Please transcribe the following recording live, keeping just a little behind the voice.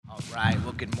Right.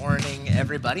 Well, good morning,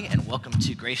 everybody, and welcome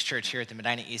to Grace Church here at the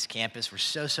Medina East Campus. We're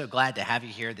so glad to have you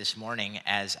here this morning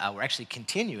as we're actually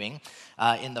continuing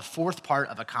in the fourth part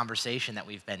of a conversation that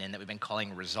we've been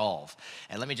calling Resolve.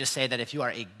 And let me just say that if you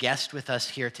are a guest with us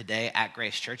here today at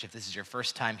Grace Church, if this is your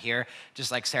first time here,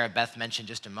 just like Sarah Beth mentioned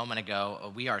just a moment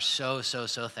ago, we are so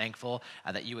thankful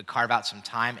that you would carve out some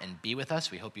time and be with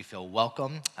us. We hope you feel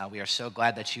welcome. We are so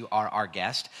glad that you are our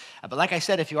guest. But like I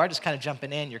said, if you are just kind of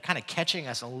jumping in, you're kind of catching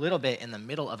us a little bit in the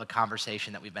middle of a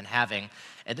conversation that we've been having.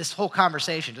 And this whole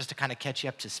conversation, just to kind of catch you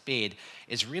up to speed,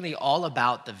 is really all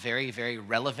about the very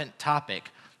relevant topic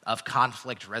of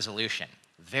conflict resolution.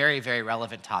 Very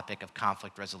relevant topic of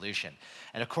conflict resolution.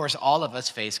 And of course, all of us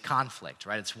face conflict,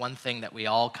 right? It's one thing that we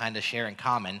all kind of share in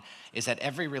common is that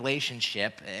every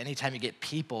relationship, anytime you get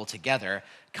people together,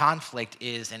 conflict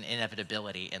is an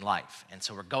inevitability in life. And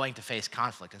so we're going to face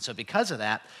conflict. And so because of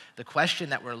that, the question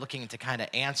that we're looking to kind of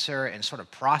answer and sort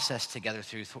of process together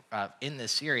through in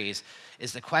this series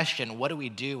is the question, what do we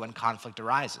do when conflict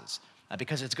arises?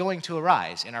 Because it's going to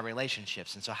arise in our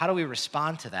relationships. And so how do we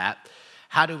respond to that?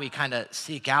 How do we kind of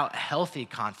seek out healthy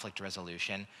conflict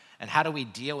resolution? And how do we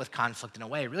deal with conflict in a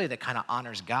way really that kind of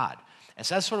honors God? And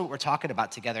so that's sort of what we're talking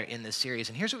about together in this series.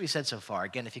 And here's what we said so far.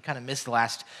 Again, if you kind of missed the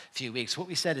last few weeks, what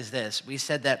we said is this. We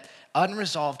said that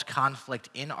unresolved conflict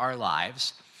in our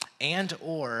lives and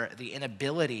or the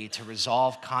inability to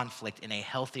resolve conflict in a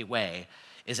healthy way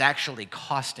is actually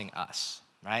costing us.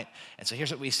 Right? And so here's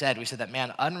what we said. We said that,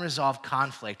 man, unresolved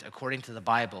conflict, according to the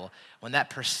Bible, when that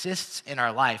persists in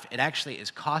our life, it actually is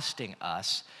costing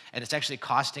us, and it's actually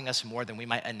costing us more than we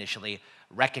might initially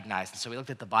recognize. And so we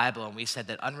looked at the Bible and we said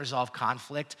that unresolved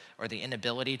conflict or the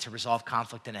inability to resolve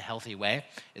conflict in a healthy way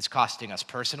is costing us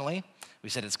personally. We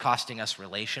said it's costing us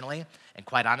relationally, and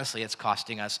quite honestly, it's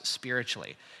costing us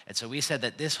spiritually. And so we said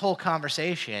that this whole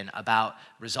conversation about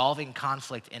resolving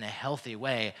conflict in a healthy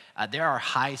way, there are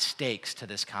high stakes to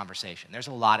this conversation. There's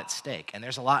a lot at stake, and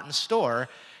there's a lot in store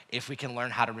if we can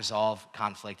learn how to resolve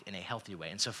conflict in a healthy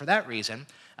way. And so for that reason,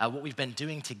 what we've been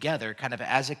doing together, kind of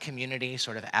as a community,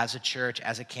 sort of as a church,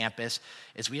 as a campus,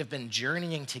 is we have been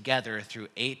journeying together through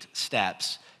 8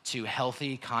 steps to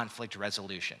healthy conflict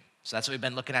resolution. So that's what we've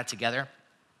been looking at together.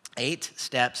 8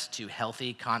 steps to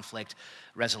healthy conflict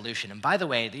resolution. And by the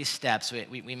way, these steps,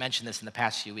 we mentioned this in the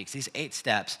past few weeks, these 8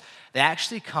 steps, they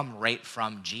actually come right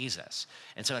from Jesus.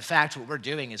 And so in fact, what we're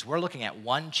doing is we're looking at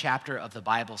one chapter of the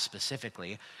Bible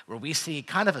specifically where we see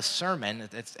kind of a sermon,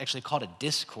 it's actually called a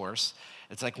discourse.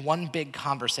 It's like one big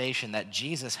conversation that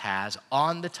Jesus has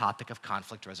on the topic of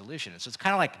conflict resolution. And so it's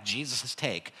kind of like Jesus'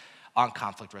 take on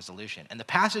conflict resolution. And the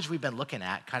passage we've been looking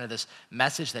at, kind of this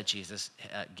message that Jesus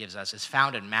gives us, is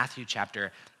found in Matthew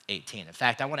chapter 18. In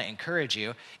fact, I want to encourage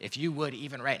you, if you would,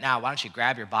 even right now, why don't you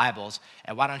grab your Bibles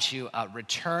and why don't you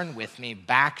return with me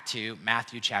back to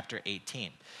Matthew chapter 18.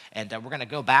 And we're going to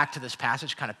go back to this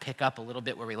passage, kind of pick up a little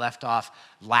bit where we left off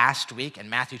last week in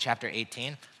Matthew chapter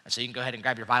 18. And so you can go ahead and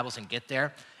grab your Bibles and get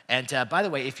there. And by the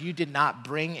way, if you did not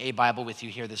bring a Bible with you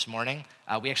here this morning,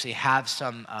 we actually have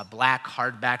some black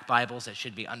hardback Bibles that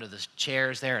should be under the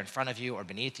chairs there in front of you or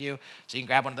beneath you. So you can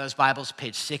grab one of those Bibles,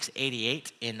 page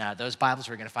 688 in those Bibles.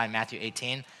 We're going to find Matthew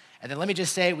 18. And then let me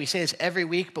just say, we say this every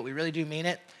week, but we really do mean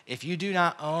it. If you do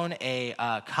not own a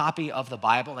copy of the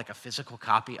Bible, like a physical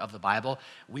copy of the Bible,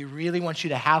 we really want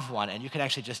you to have one, and you can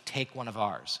actually just take one of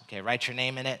ours. Okay, write your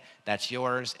name in it. That's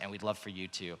yours, and we'd love for you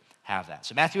to have that.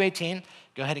 So Matthew 18,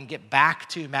 go ahead and get back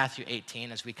to Matthew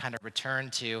 18 as we kind of return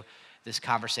to this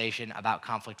conversation about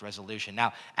conflict resolution.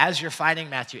 Now, as you're finding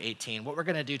Matthew 18, what we're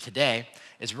going to do today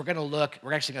is we're actually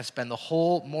going to spend the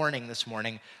whole morning this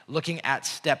morning looking at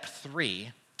step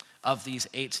 3 of these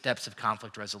 8 steps of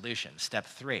conflict resolution, step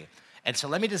 3. And so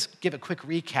let me just give a quick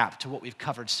recap to what we've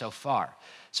covered so far.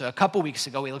 So a couple weeks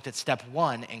ago, we looked at step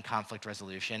 1 in conflict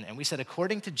resolution, and we said,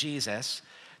 according to Jesus,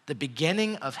 the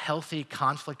beginning of healthy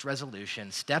conflict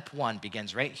resolution, step 1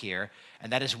 begins right here,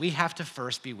 and that is we have to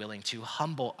first be willing to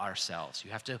humble ourselves.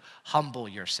 You have to humble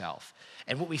yourself.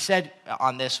 And what we said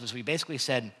on this was we basically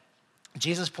said,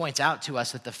 Jesus points out to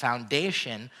us that the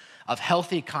foundation of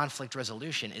healthy conflict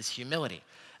resolution is humility.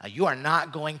 You are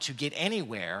not going to get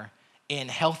anywhere in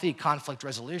healthy conflict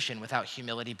resolution without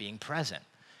humility being present.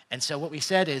 And so what we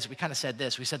said is, we kind of said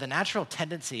this, we said the natural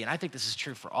tendency, and I think this is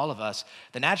true for all of us,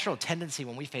 the natural tendency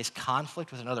when we face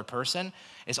conflict with another person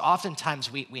is oftentimes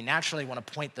we naturally want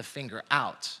to point the finger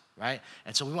out, right?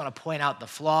 And so we want to point out the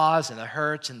flaws and the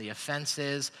hurts and the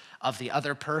offenses of the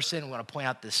other person. We want to point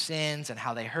out the sins and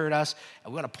how they hurt us,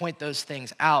 and we want to point those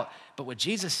things out. But what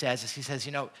Jesus says is he says,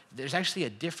 there's actually a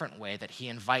different way that he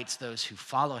invites those who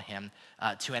follow him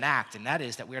to enact, and that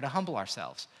is that we are to humble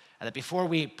ourselves. that before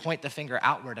we point the finger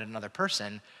outward at another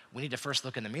person, we need to first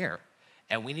look in the mirror.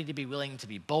 And we need to be willing to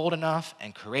be bold enough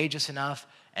and courageous enough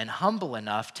and humble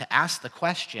enough to ask the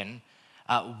question,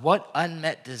 what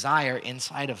unmet desire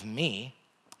inside of me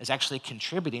is actually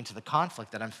contributing to the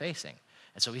conflict that I'm facing?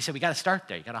 And so we said, we got to start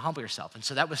there. You got to humble yourself. And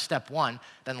so that was step one.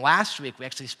 Then last week, we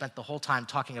actually spent the whole time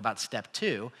talking about step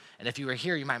two. And if you were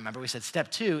here, you might remember we said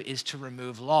step two is to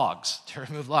remove logs,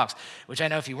 which I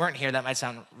know if you weren't here, that might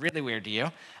sound really weird to you.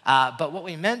 But what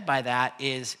we meant by that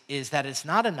is that it's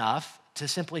not enough to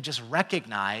simply just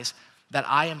recognize that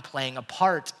I am playing a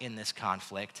part in this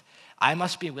conflict. I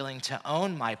must be willing to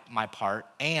own my part,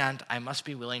 and I must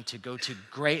be willing to go to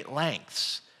great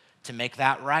lengths to make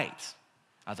that right.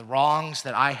 The wrongs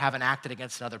that I haven't acted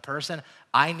against another person,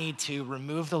 I need to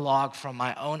remove the log from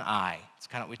my own eye. It's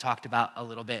kind of what we talked about a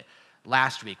little bit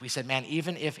last week. We said, man,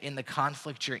 even if in the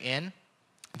conflict you're in,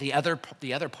 the other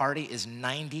party is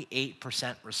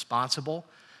 98% responsible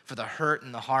for the hurt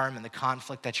and the harm and the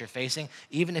conflict that you're facing,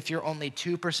 even if you're only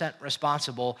 2%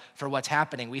 responsible for what's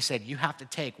happening, we said you have to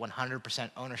take 100%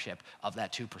 ownership of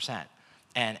that 2%.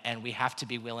 And we have to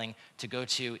be willing to go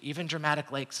to even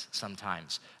dramatic lengths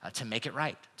sometimes to make it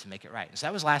right, And so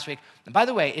that was last week. And by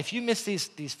the way, if you missed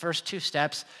these first two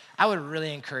steps, I would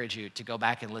really encourage you to go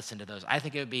back and listen to those. I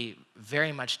think it would be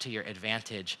very much to your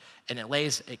advantage, and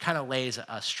it kind of lays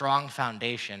a strong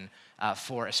foundation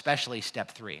for especially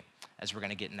step three, as we're going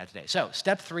to get into that today. So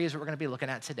step three is what we're going to be looking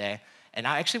at today, and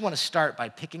I actually want to start by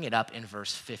picking it up in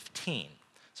verse 15.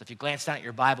 So if you glance down at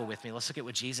your Bible with me, let's look at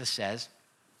what Jesus says.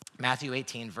 Matthew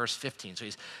 18, verse 15. So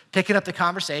he's picking up the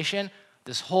conversation.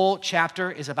 This whole chapter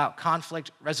is about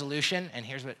conflict resolution, and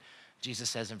here's what Jesus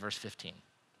says in verse 15.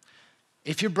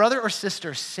 If your brother or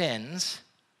sister sins,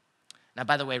 now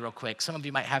by the way, real quick, some of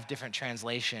you might have different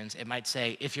translations. It might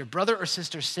say, if your brother or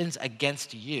sister sins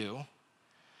against you,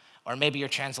 or maybe your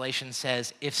translation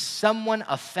says, if someone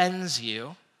offends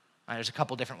you. There's a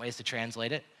couple different ways to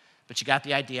translate it, but you got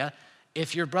the idea.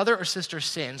 If your brother or sister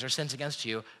sins against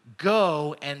you,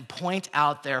 go and point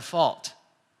out their fault,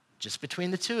 just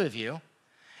between the two of you.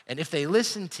 And if they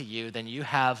listen to you, then you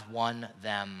have won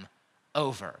them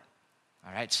over.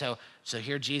 All right, so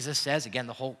here Jesus says, again,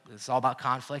 it's all about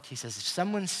conflict. He says, if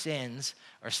someone sins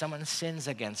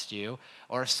against you,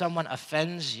 or if someone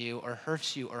offends you or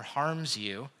hurts you or harms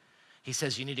you, he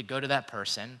says you need to go to that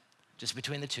person, just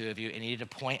between the two of you, and you need to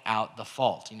point out the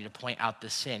fault. You need to point out the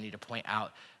sin. You need to point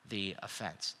out the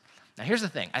offense. Now, here's the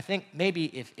thing. I think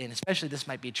maybe and especially this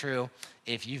might be true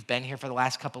if you've been here for the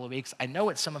last couple of weeks, I know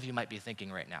what some of you might be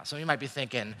thinking right now. Some of you might be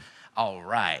thinking, all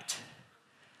right,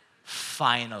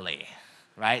 finally,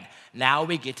 right? Now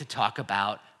we get to talk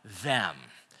about them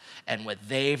and what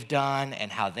they've done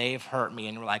and how they've hurt me.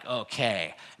 And we're like,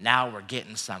 okay, now we're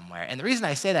getting somewhere. And the reason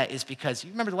I say that is because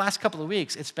you remember the last couple of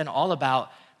weeks, it's been all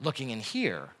about looking in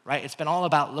here, right? It's been all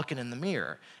about looking in the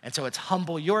mirror. And so it's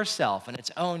humble yourself and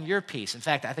it's own your piece. In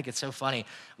fact, I think it's so funny.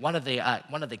 One of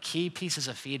the key pieces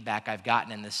of feedback I've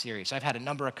gotten in this series, so I've had a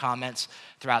number of comments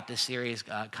throughout this series,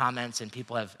 comments, and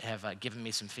people have given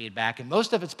me some feedback, and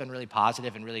most of it's been really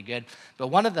positive and really good. But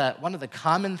one of the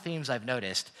common themes I've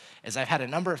noticed is I've had a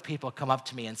number of people come up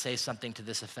to me and say something to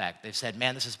this effect. They've said,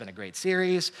 man, this has been a great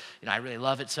series. I really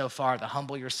love it so far, the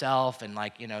humble yourself and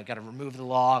got to remove the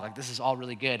law. This is all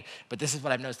really good. But this is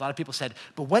what I've noticed. A lot of people said,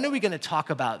 but when are we going to talk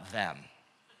about them?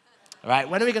 Right?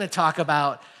 When are we going to talk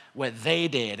about what they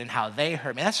did and how they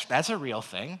hurt me? That's a real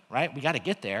thing, right? We got to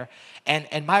get there.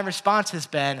 And my response has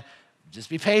been, just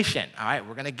be patient, all right?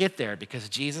 We're going to get there because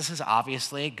Jesus is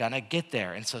obviously going to get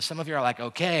there. And so some of you are like,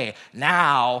 okay,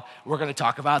 now we're going to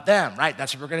talk about them, right?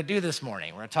 That's what we're going to do this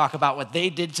morning. We're going to talk about what they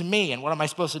did to me and what am I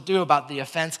supposed to do about the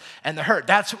offense and the hurt.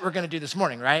 That's what we're going to do this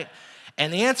morning, right?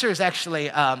 And the answer is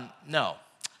actually no.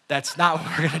 That's not what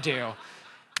we're going to do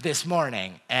this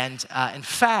morning. And in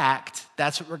fact,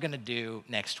 that's what we're going to do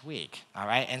next week, all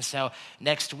right? And so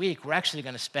next week, we're actually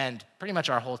going to spend pretty much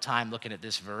our whole time looking at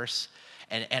this verse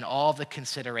and all the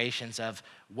considerations of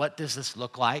what does this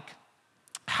look like?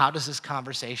 How does this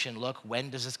conversation look? When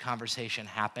does this conversation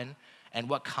happen? And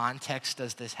what context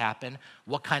does this happen?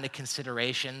 What kind of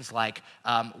considerations, like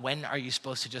when are you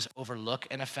supposed to just overlook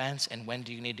an offense and when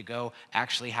do you need to go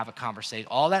actually have a conversation?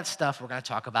 All that stuff we're going to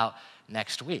talk about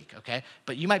next week, okay?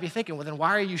 But you might be thinking, well, then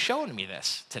why are you showing me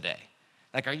this today?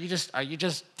 Like, are you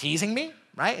just teasing me,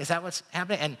 right? Is that what's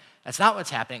happening? And that's not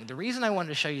what's happening. The reason I wanted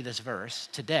to show you this verse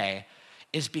today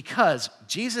is because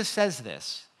Jesus says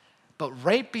this, but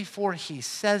right before he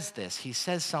says this, he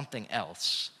says something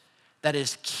else that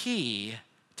is key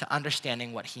to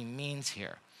understanding what he means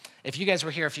here. If you guys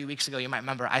were here a few weeks ago, you might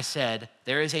remember I said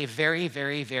there is a very,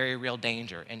 very, very real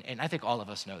danger, and I think all of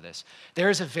us know this. There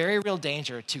is a very real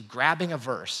danger to grabbing a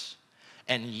verse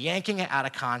and yanking it out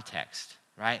of context,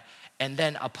 right? And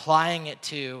then applying it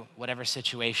to whatever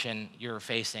situation you're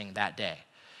facing that day.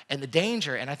 And the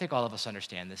danger, and I think all of us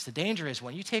understand this, the danger is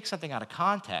when you take something out of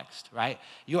context, right,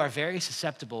 you are very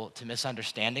susceptible to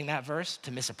misunderstanding that verse,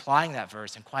 to misapplying that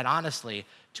verse, and quite honestly,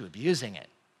 to abusing it.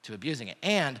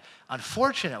 And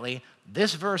unfortunately,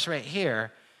 this verse right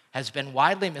here has been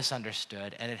widely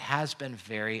misunderstood, and it has been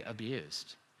very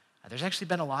abused. There's actually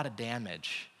been a lot of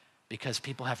damage because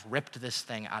people have ripped this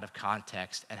thing out of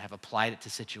context and have applied it to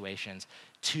situations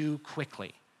too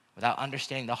quickly without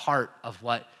understanding the heart of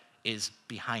what is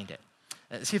behind it.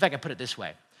 Let's see if I can put it this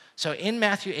way. So in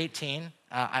Matthew 18,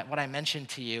 what I mentioned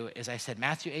to you is I said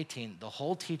Matthew 18, the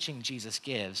whole teaching Jesus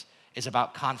gives is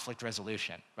about conflict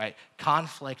resolution, right?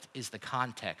 Conflict is the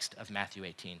context of Matthew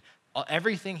 18.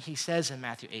 Everything he says in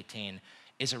Matthew 18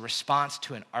 is a response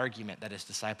to an argument that his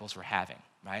disciples were having,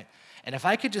 right? And if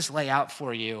I could just lay out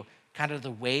for you kind of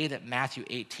the way that Matthew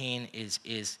 18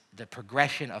 is the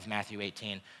progression of Matthew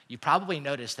 18, you probably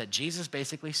notice that Jesus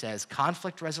basically says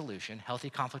conflict resolution, healthy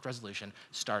conflict resolution,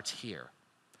 starts here.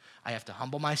 I have to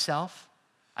humble myself.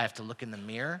 I have to look in the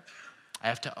mirror. I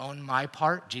have to own my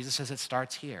part. Jesus says it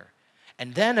starts here.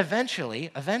 And then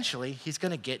eventually, he's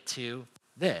going to get to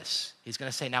this. He's going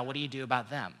to say, now what do you do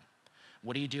about them?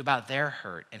 What do you do about their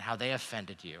hurt and how they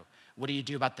offended you? What do you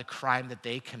do about the crime that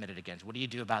they committed against? What do you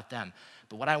do about them?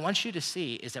 But what I want you to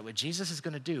see is that what Jesus is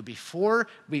going to do before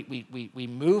we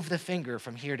move the finger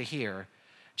from here to here,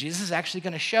 Jesus is actually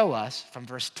going to show us from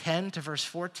verse 10 to verse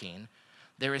 14,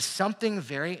 there is something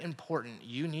very important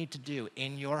you need to do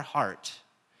in your heart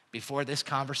before this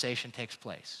conversation takes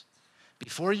place.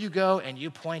 Before you go and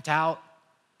you point out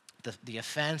the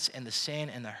offense and the sin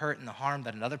and the hurt and the harm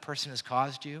that another person has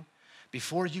caused you,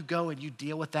 before you go and you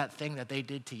deal with that thing that they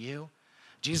did to you,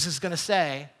 Jesus is going to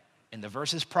say, in the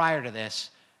verses prior to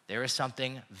this, there is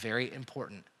something very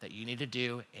important that you need to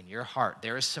do in your heart.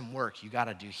 There is some work you got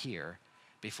to do here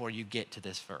before you get to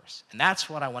this verse. And that's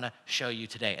what I want to show you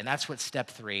today. And that's what step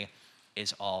 3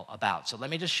 is all about. So let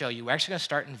me just show you. We're actually going to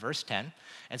start in verse 10.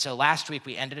 And so last week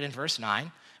we ended in verse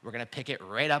 9. We're going to pick it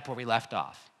right up where we left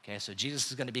off. Okay, so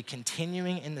Jesus is going to be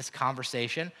continuing in this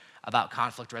conversation about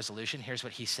conflict resolution. Here's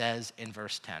what he says in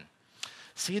verse 10.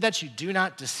 See that you do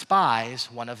not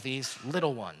despise one of these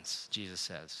little ones, Jesus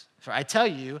says. For I tell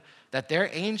you that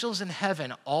their angels in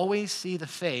heaven always see the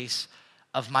face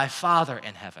of my Father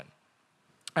in heaven.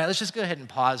 All right, let's just go ahead and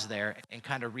pause there and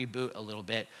kind of reboot a little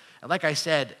bit. And like I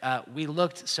said, we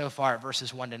looked so far at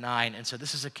verses 1 to 9, and so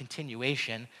this is a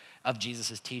continuation of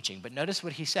Jesus' teaching. But notice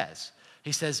what he says.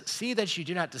 He says, see that you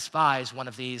do not despise one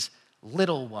of these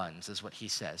little ones, is what he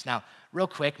says. Now, real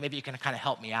quick, maybe you can kind of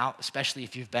help me out, especially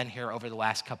if you've been here over the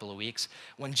last couple of weeks.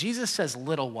 When Jesus says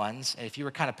little ones, and if you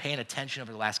were kind of paying attention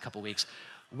over the last couple of weeks,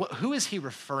 who is he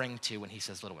referring to when he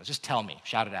says little ones? Just tell me,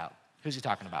 shout it out. Who's he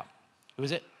talking about? Who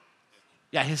is it?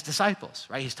 Yeah, his disciples,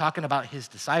 right? He's talking about his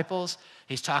disciples.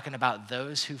 He's talking about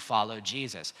those who follow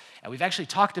Jesus. And we've actually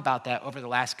talked about that over the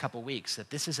last couple weeks, that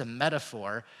this is a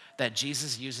metaphor that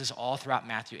Jesus uses all throughout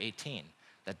Matthew 18,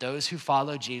 that those who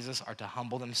follow Jesus are to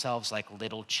humble themselves like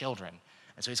little children.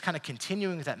 And so he's kind of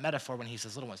continuing with that metaphor when he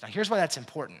says little ones. Now, here's why that's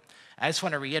important. I just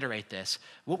want to reiterate this.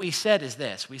 What we said is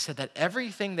this. We said that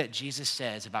everything that Jesus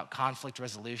says about conflict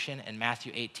resolution in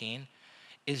Matthew 18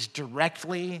 is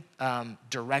directly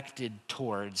directed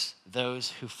towards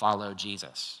those who follow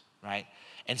Jesus, right?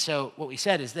 And so what we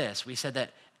said is this. We said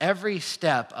that every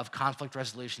step of conflict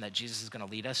resolution that Jesus is going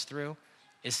to lead us through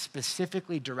is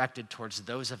specifically directed towards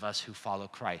those of us who follow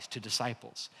Christ, to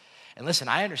disciples. And listen,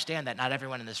 I understand that not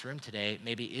everyone in this room today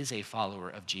maybe is a follower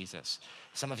of Jesus.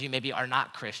 Some of you maybe are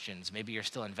not Christians. Maybe you're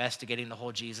still investigating the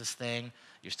whole Jesus thing.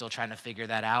 You're still trying to figure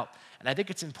that out. And I think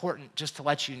it's important just to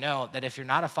let you know that if you're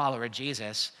not a follower of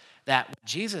Jesus, that what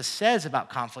Jesus says about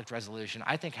conflict resolution,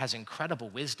 I think has incredible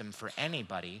wisdom for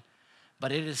anybody,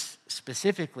 but it is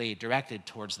specifically directed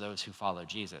towards those who follow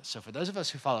Jesus. So for those of us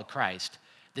who follow Christ,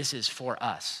 this is for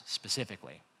us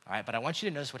specifically, all right? But I want you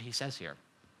to notice what he says here.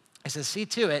 He says, see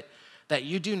to it that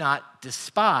you do not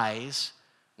despise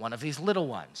one of these little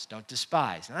ones. Don't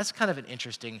despise. Now, that's kind of an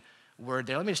interesting word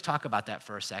there. Let me just talk about that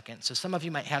for a second. So some of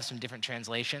you might have some different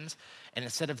translations, and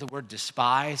instead of the word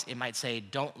despise, it might say,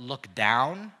 don't look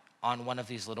down on one of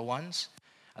these little ones.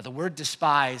 The word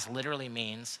despise literally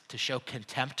means to show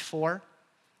contempt for.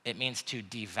 It means to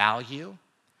devalue.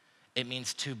 It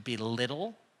means to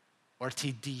belittle or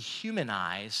to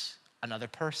dehumanize another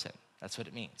person. That's what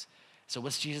it means. So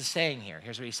what's Jesus saying here?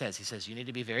 Here's what he says. He says, you need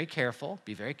to be very careful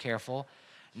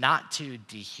not to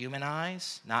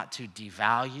dehumanize, not to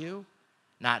devalue,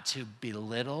 not to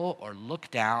belittle or look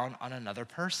down on another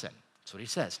person. That's what he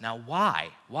says. Now, why?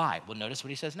 Why? Well, notice what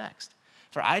he says next.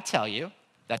 For I tell you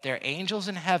that their angels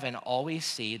in heaven always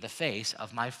see the face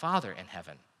of my Father in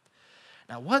heaven.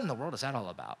 Now, what in the world is that all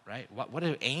about, right? What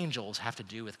do angels have to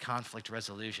do with conflict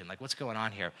resolution? Like, what's going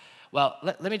on here? Well,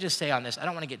 let me just say on this, I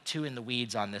don't want to get too in the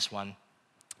weeds on this one,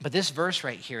 but this verse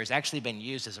right here has actually been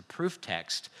used as a proof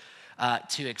text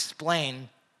to explain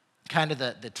kind of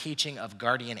the teaching of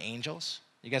guardian angels.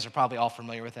 You guys are probably all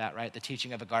familiar with that, right? The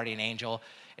teaching of a guardian angel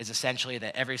is essentially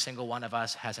that every single one of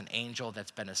us has an angel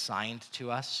that's been assigned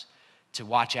to us to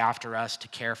watch after us, to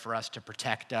care for us, to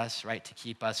protect us, right? To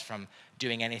keep us from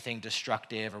doing anything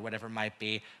destructive or whatever it might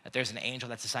be. That there's an angel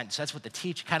that's assigned. So that's what the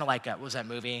teach, kind of like, what was that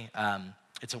movie?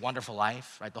 It's a Wonderful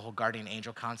Life, right? The whole guardian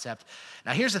angel concept.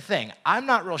 Now, here's the thing. I'm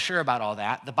not real sure about all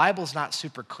that. The Bible's not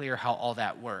super clear how all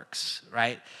that works,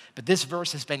 right? But this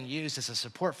verse has been used as a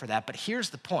support for that. But here's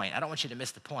the point. I don't want you to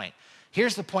miss the point.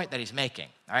 Here's the point that he's making,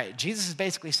 all right? Jesus is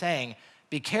basically saying,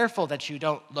 be careful that you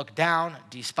don't look down,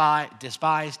 despise,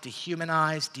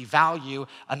 dehumanize, devalue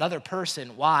another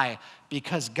person. Why?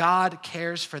 Because God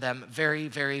cares for them very,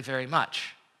 very, very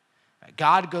much.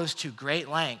 God goes to great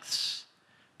lengths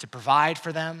to provide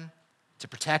for them, to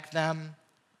protect them,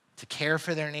 to care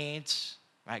for their needs,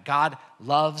 right? God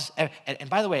loves, and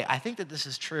by the way, I think that this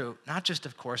is true, not just,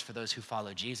 of course, for those who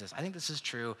follow Jesus. I think this is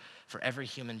true for every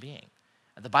human being.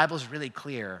 The Bible is really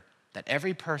clear that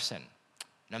every person,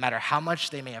 no matter how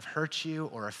much they may have hurt you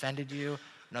or offended you,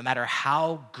 no matter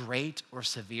how great or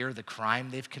severe the crime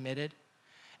they've committed,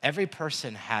 every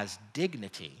person has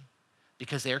dignity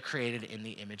because they're created in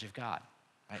the image of God.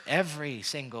 Right? Every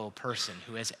single person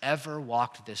who has ever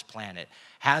walked this planet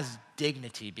has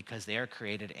dignity because they are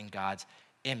created in God's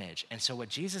image. And so what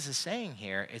Jesus is saying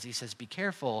here is he says, be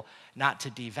careful not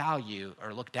to devalue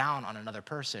or look down on another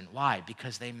person. Why?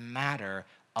 Because they matter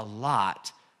a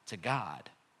lot to God.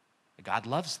 God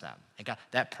loves them. And God,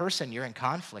 that person you're in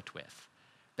conflict with,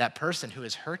 that person who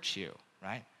has hurt you,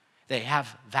 right? They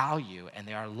have value and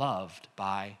they are loved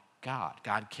by God.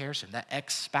 God cares for them. That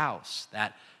ex-spouse,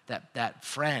 that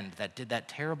friend that did that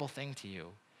terrible thing to you,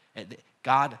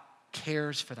 God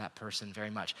cares for that person very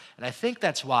much. And I think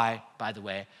that's why, by the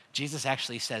way, Jesus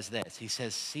actually says this. He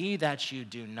says, see that you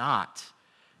do not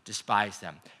despise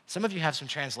them. Some of you have some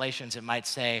translations that might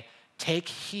say, take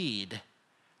heed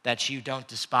that you don't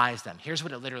despise them. Here's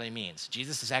what it literally means.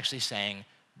 Jesus is actually saying,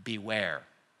 beware.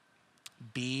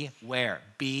 Beware.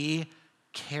 Be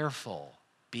careful.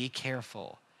 Be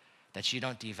careful that you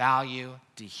don't devalue,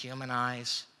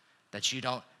 dehumanize, that you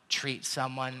don't treat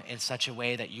someone in such a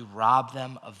way that you rob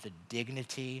them of the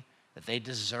dignity that they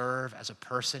deserve as a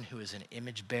person who is an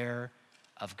image bearer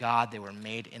of God. They were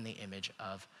made in the image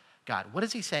of God. What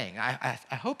is he saying?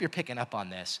 I hope you're picking up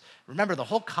on this. Remember, the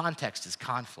whole context is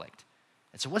conflict.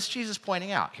 And so what's Jesus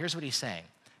pointing out? Here's what he's saying.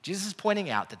 Jesus is pointing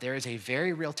out that there is a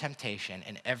very real temptation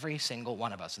in every single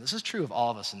one of us, and this is true of all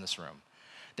of us in this room.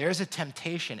 There is a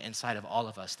temptation inside of all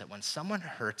of us that when someone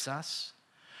hurts us,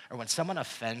 or when someone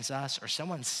offends us, or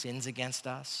someone sins against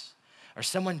us, or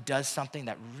someone does something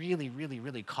that really, really,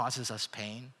 really causes us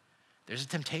pain, there's a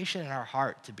temptation in our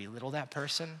heart to belittle that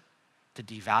person, to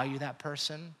devalue that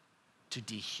person, to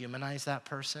dehumanize that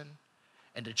person,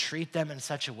 and to treat them in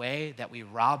such a way that we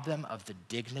rob them of the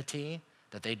dignity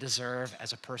that they deserve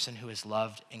as a person who is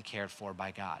loved and cared for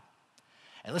by God.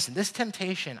 And listen, this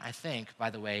temptation, I think,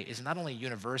 by the way, is not only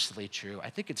universally true,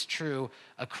 I think it's true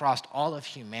across all of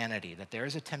humanity, that there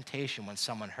is a temptation when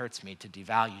someone hurts me to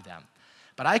devalue them.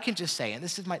 But I can just say, and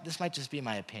this might just be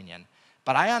my opinion,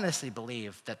 but I honestly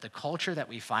believe that the culture that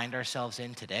we find ourselves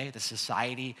in today, the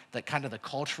society, that kind of the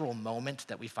cultural moment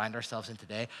that we find ourselves in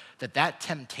today, that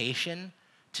temptation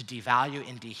to devalue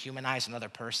and dehumanize another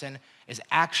person has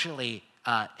actually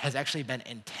been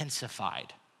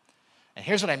intensified. And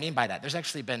here's what I mean by that. There's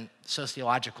actually been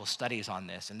sociological studies on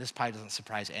this, and this probably doesn't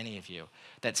surprise any of you,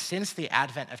 that since the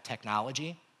advent of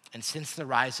technology and since the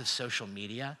rise of social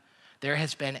media, there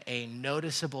has been a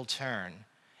noticeable turn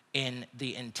in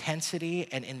the intensity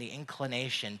and in the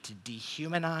inclination to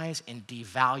dehumanize and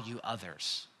devalue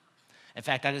others. In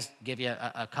fact, I'll just give you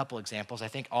a couple examples. I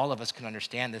think all of us can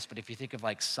understand this, but if you think of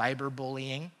like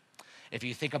cyberbullying, if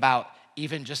you think about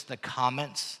even just the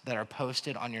comments that are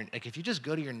posted on your, like if you just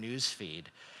go to your news feed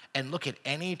and look at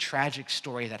any tragic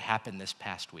story that happened this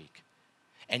past week,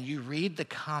 and you read the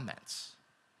comments,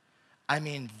 I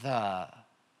mean, the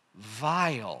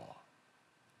vile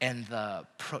and the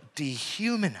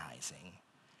dehumanizing,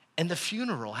 and the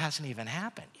funeral hasn't even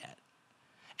happened yet.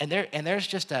 And there's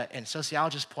just and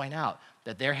sociologists point out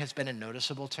that there has been a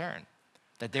noticeable turn,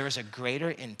 that there is a greater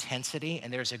intensity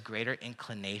and there's a greater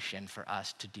inclination for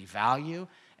us to devalue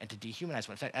and to dehumanize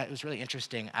one. In fact, it was really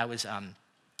interesting. I was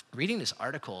reading this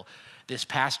article this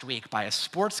past week by a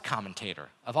sports commentator,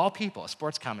 of all people, a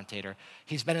sports commentator.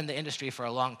 He's been in the industry for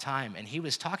a long time, and he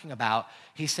was talking about,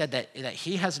 he said that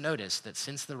he has noticed that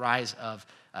since the rise of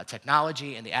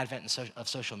technology and the advent of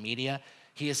social media,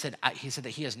 he said that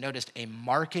he has noticed a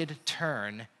marked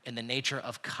turn in the nature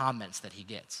of comments that he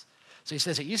gets. So he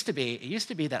says it used to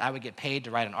be that I would get paid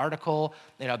to write an article,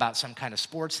 about some kind of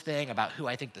sports thing, about who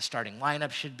I think the starting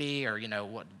lineup should be, or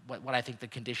what I think the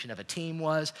condition of a team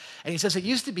was. And he says it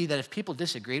used to be that if people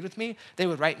disagreed with me, they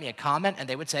would write me a comment and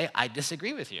they would say, "I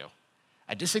disagree with you.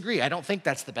 I disagree. I don't think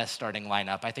that's the best starting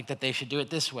lineup. I think that they should do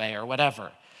it this way," or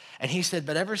whatever. And he said,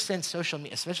 but ever since social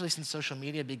media, especially since social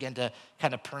media began to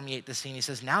kind of permeate the scene, he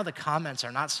says now the comments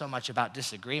are not so much about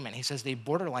disagreement. He says they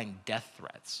borderline death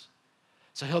threats.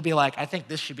 So he'll be like, "I think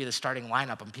this should be the starting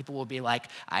lineup." And people will be like,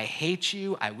 "I hate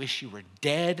you. I wish you were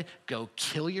dead. Go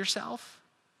kill yourself,"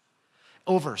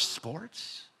 over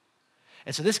sports.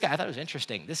 And so this guy, I thought it was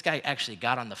interesting. This guy actually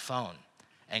got on the phone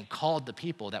and called the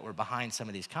people that were behind some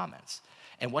of these comments.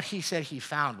 And what he said he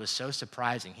found was so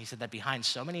surprising. He said that behind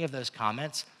so many of those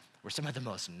comments were some of the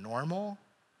most normal,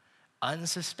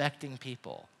 unsuspecting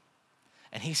people.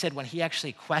 And he said when he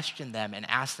actually questioned them and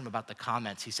asked them about the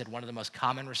comments, he said one of the most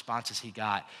common responses he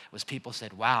got was people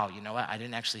said, "Wow, you know what? I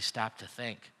didn't actually stop to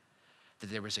think that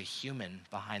there was a human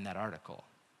behind that article.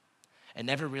 It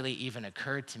never really even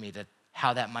occurred to me that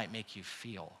how that might make you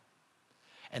feel."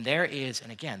 And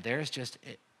there's just,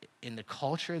 in the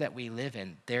culture that we live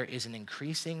in, there is an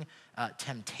increasing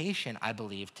temptation, I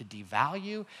believe, to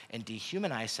devalue and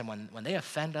dehumanize someone when they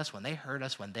offend us, when they hurt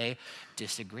us, when they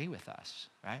disagree with us,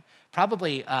 right?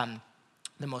 Probably one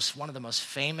of the most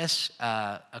famous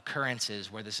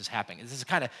occurrences where this is happening. This is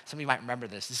kind of, some of you might remember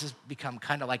this. This has become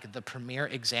kind of like the premier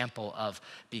example of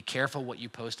be careful what you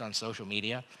post on social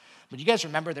media. But you guys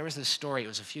remember there was this story, it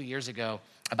was a few years ago,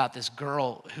 about this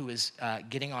girl who was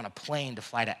getting on a plane to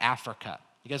fly to Africa.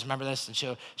 You guys remember this?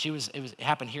 And it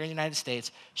happened here in the United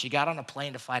States. She got on a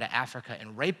plane to fly to Africa,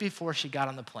 and right before she got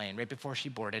on the plane, right before she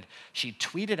boarded, she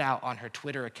tweeted out on her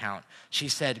Twitter account, she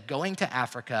said, "Going to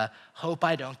Africa, hope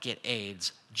I don't get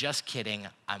AIDS. Just kidding,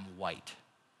 I'm white."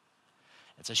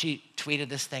 And so she tweeted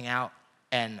this thing out,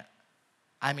 and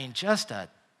I mean, just a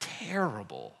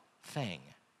terrible thing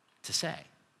to say.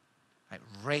 Right?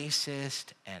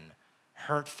 Racist and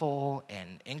hurtful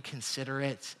and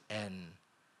inconsiderate and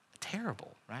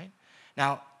terrible, right?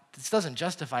 Now, this doesn't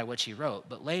justify what she wrote,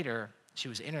 but later she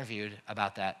was interviewed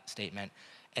about that statement,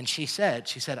 and she said,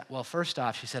 well, first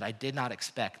off, she said, "I did not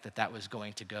expect that was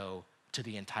going to go to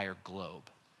the entire globe.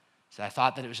 So I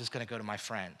thought that it was just going to go to my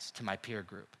friends, to my peer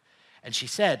group." And she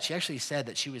actually said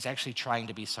that she was actually trying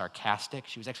to be sarcastic.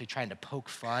 She was actually trying to poke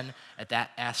fun at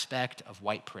that aspect of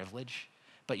white privilege.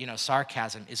 But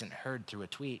sarcasm isn't heard through a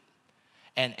tweet.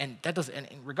 And that doesn't,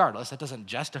 and regardless, that doesn't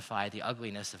justify the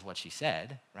ugliness of what she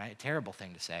said, right? A terrible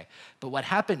thing to say. But what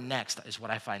happened next is what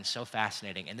I find so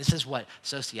fascinating, and this is what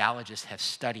sociologists have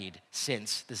studied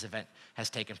since this event has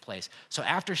taken place. So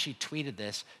after she tweeted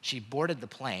this, she boarded the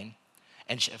plane,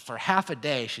 and for half a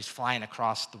day, she's flying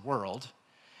across the world,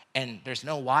 and there's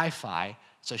no Wi-Fi,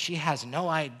 so she has no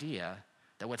idea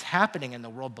that what's happening in the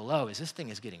world below is this thing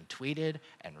is getting tweeted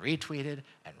and retweeted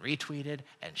and retweeted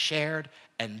and shared,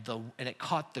 and it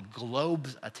caught the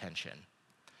globe's attention.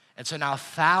 And so now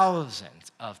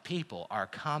thousands of people are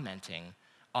commenting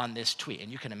on this tweet.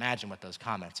 And you can imagine what those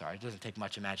comments are. It doesn't take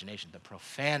much imagination. The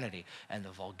profanity and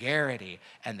the vulgarity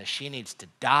and the "she needs to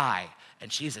die"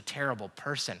 and "she's a terrible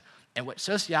person." And what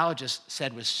sociologists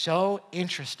said was so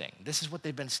interesting, this is what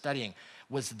they've been studying,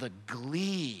 was the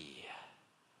glee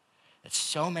that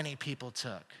so many people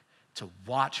took to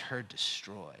watch her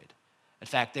destroyed. In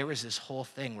fact, there was this whole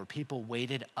thing where people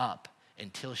waited up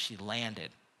until she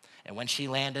landed. And when she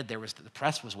landed, the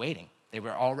press was waiting. They were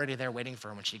already there waiting for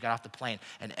her when she got off the plane.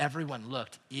 And everyone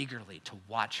looked eagerly to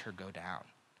watch her go down.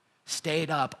 Stayed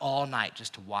up all night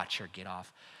just to watch her get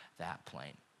off that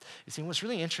plane. You see, what's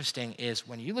really interesting is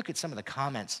when you look at some of the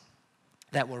comments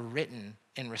that were written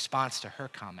in response to her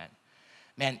comment,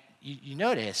 man, you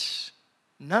notice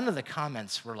none of the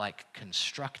comments were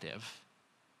constructive.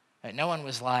 Right? No one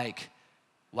was like,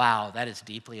 "Wow, that is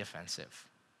deeply offensive.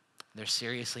 There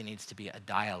seriously needs to be a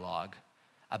dialogue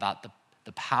about the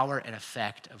power and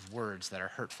effect of words that are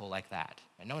hurtful like that."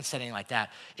 And no one said anything like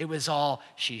that. It was all,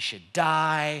 "She should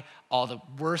die," all the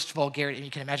worst vulgarity. And you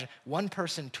can imagine, one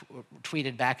person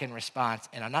tweeted back in response,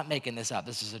 and I'm not making this up,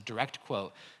 this is a direct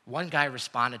quote. One guy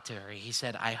responded to her, he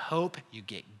said, "I hope you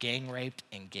get gang raped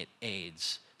and get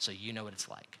AIDS, so you know what it's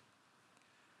like."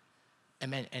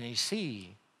 And you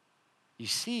see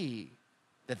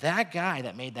that guy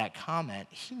that made that comment,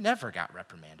 he never got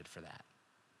reprimanded for that.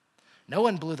 No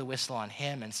one blew the whistle on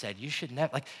him and said, you should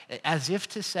never, like, as if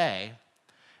to say,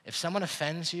 if someone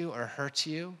offends you or hurts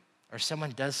you, or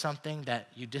someone does something that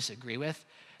you disagree with,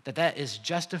 that is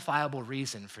justifiable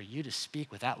reason for you to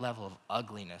speak with that level of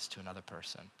ugliness to another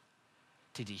person,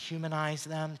 to dehumanize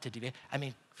them, I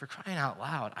mean, for crying out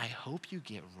loud, I hope you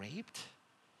get raped.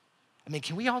 I mean,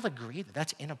 can we all agree that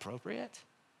that's inappropriate?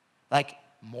 Like,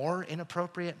 more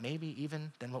inappropriate maybe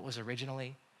even than what was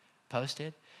originally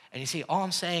posted? And you see, all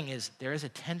I'm saying is there is a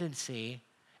tendency,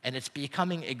 and it's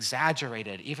becoming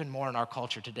exaggerated even more in our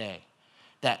culture today,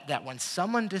 that when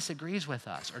someone disagrees with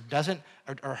us or doesn't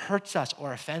or hurts us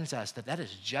or offends us, that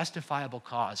is justifiable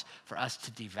cause for us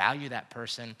to devalue that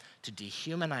person, to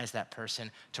dehumanize that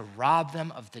person, to rob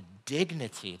them of the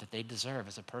dignity that they deserve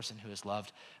as a person who is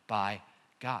loved by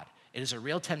God. It is a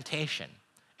real temptation.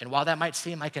 And while that might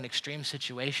seem like an extreme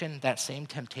situation, that same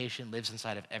temptation lives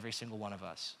inside of every single one of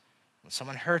us. When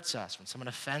someone hurts us, when someone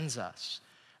offends us,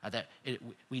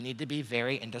 we need to be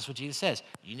and that's what Jesus says,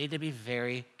 you need to be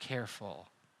very careful.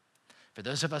 For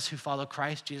those of us who follow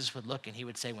Christ, Jesus would look and he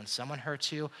would say, when someone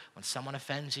hurts you, when someone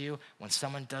offends you, when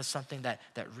someone does something that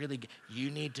really,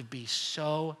 you need to be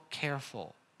so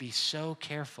careful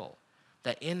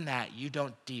that in that you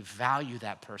don't devalue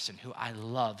that person who I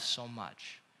love so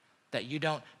much, that you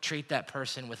don't treat that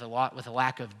person with a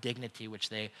lack of dignity which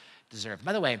they deserve.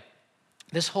 By the way,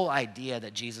 this whole idea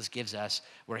that Jesus gives us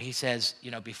where he says,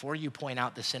 before you point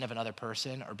out the sin of another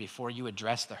person or before you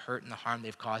address the hurt and the harm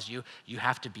they've caused you, you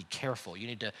have to be careful. You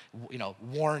need to,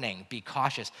 warning, be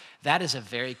cautious. That is a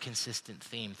very consistent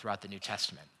theme throughout the New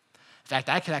Testament. In fact,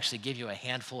 I could actually give you a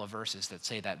handful of verses that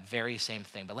say that very same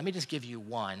thing, but let me just give you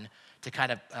one to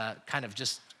kind of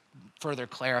just further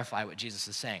clarify what Jesus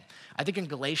is saying. I think in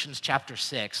Galatians chapter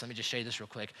 6, let me just show you this real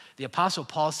quick, the Apostle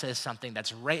Paul says something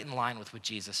that's right in line with what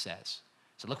Jesus says.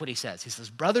 So look what he says. He says,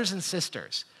 brothers and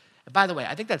sisters. And by the way,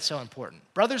 I think that's so important.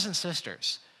 Brothers and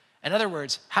sisters. In other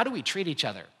words, how do we treat each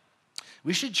other?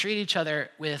 We should treat each other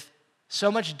with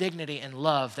so much dignity and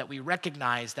love that we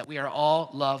recognize that we are all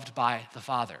loved by the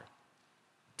Father.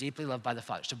 Deeply loved by the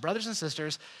Father. So brothers and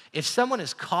sisters, if someone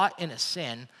is caught in a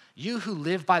sin, you who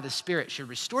live by the Spirit should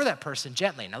restore that person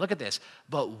gently. Now look at this.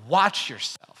 But watch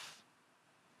yourself.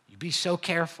 You be so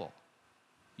careful.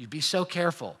 You be so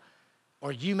careful,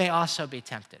 or you may also be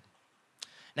tempted.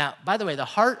 Now, by the way, the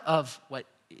heart of what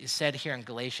is said here in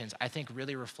Galatians, I think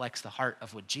really reflects the heart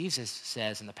of what Jesus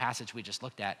says in the passage we just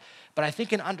looked at. But I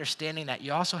think in understanding that,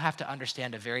 you also have to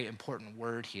understand a very important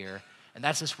word here, and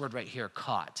that's this word right here,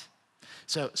 caught.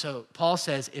 So Paul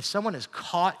says, if someone is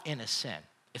caught in a sin,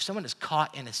 and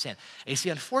you see,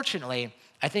 unfortunately,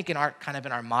 I think in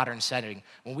our modern setting,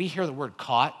 when we hear the word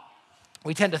caught,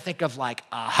 we tend to think of like,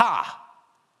 aha,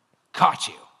 caught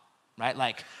you, right?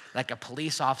 Like a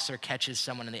police officer catches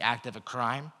someone in the act of a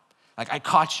crime. Like, I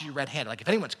caught you red-handed. Like, if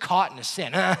anyone's caught in a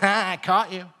sin, I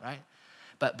caught you, right?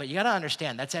 But you got to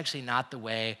understand, that's actually not the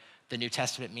way the New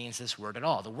Testament means this word at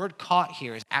all. The word caught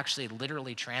here is actually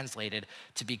literally translated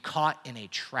to be caught in a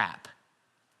trap.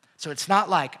 So it's not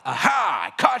like,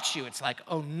 aha, I caught you. It's like,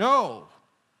 oh no,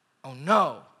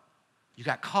 you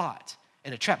got caught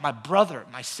in a trap. My brother,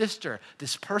 my sister,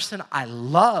 this person I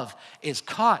love is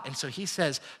caught. And so he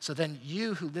says, so then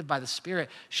you who live by the Spirit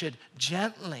should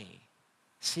gently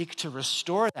seek to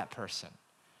restore that person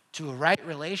to a right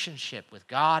relationship with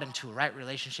God and to a right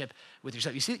relationship with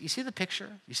yourself. You see the picture?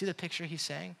 You see the picture he's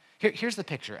saying? Here's the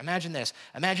picture. Imagine this.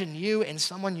 Imagine you and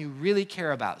someone you really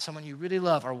care about, someone you really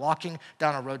love, are walking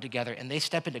down a road together and they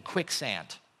step into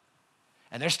quicksand.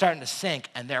 And they're starting to sink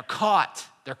and they're caught.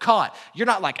 They're caught. You're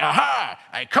not like, aha,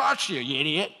 I caught you, you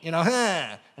idiot.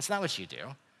 That's not what you do.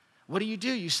 What do?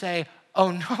 You say,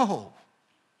 oh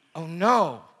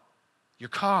no, you're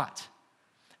caught.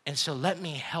 And so let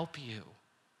me help you.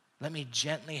 Let me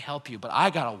gently help you, but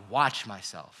I gotta watch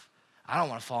myself. I don't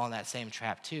wanna fall in that same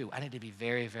trap too. I need to be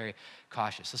very, very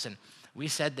cautious. Listen, we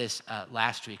said this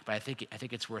last week, but I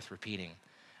think it's worth repeating.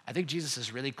 I think Jesus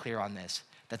is really clear on this,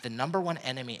 that the number one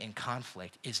enemy in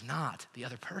conflict is not the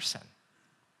other person.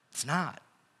 It's not.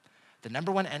 The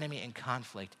number one enemy in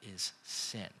conflict is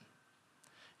sin.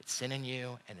 It's sin in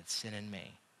you and it's sin in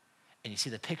me. And you see,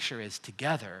 the picture is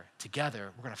together,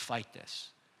 we're gonna fight this.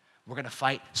 We're going to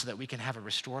fight so that we can have a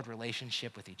restored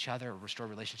relationship with each other, a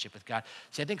restored relationship with God.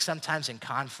 See, I think sometimes in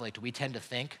conflict, we tend to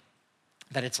think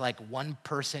that it's like one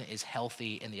person is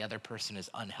healthy and the other person is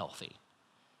unhealthy.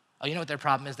 Oh, you know what their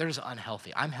problem is? They're just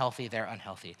unhealthy. I'm healthy, they're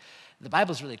unhealthy. The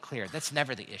Bible's really clear. That's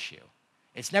never the issue.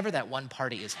 It's never that one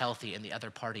party is healthy and the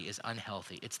other party is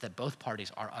unhealthy. It's that both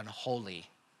parties are unholy.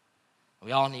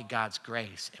 We all need God's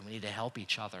grace, and we need to help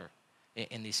each other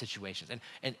in these situations.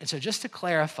 And so just to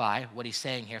clarify what he's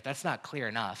saying here, if that's not clear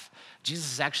enough,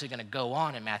 Jesus is actually going to go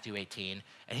on in Matthew 18,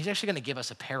 and he's actually going to give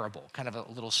us a parable, kind of a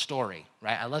little story,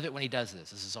 right? I love it when he does this.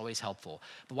 This is always helpful.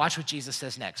 But watch what Jesus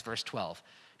says next, verse 12.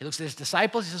 He looks at his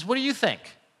disciples. He says, what do you think?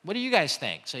 What do you guys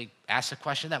think? So he asks a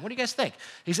question then. What do you guys think?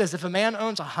 He says, if a man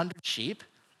owns 100 sheep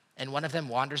and one of them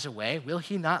wanders away, will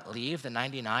he not leave the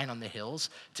 99 on the hills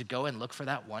to go and look for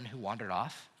that one who wandered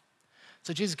off?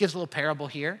 So Jesus gives a little parable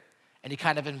here, and he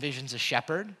kind of envisions a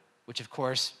shepherd, which of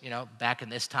course, back in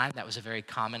this time, that was a very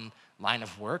common line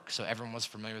of work, so everyone was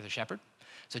familiar with a shepherd.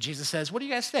 So Jesus says, what do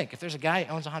you guys think? If there's a guy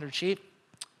who owns 100 sheep,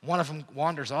 one of them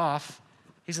wanders off,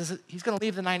 he says he's going to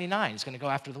leave the 99. He's going to go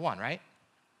after the one, right?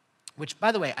 Which,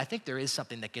 by the way, I think there is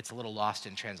something that gets a little lost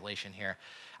in translation here.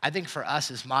 I think for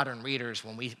us as modern readers,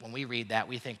 when we read that,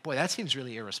 we think, boy, that seems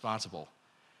really irresponsible.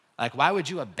 Like, why would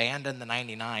you abandon the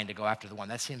 99 to go after the one?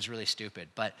 That seems really stupid.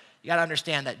 But you got to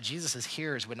understand that Jesus'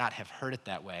 hearers would not have heard it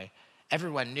that way.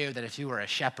 Everyone knew that if you were a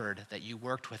shepherd, that you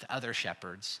worked with other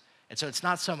shepherds. And so it's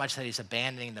not so much that he's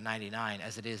abandoning the 99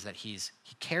 as it is that he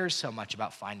cares so much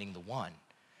about finding the one.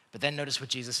 But then notice what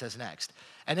Jesus says next.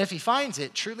 And if he finds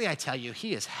it, truly I tell you,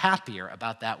 he is happier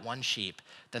about that one sheep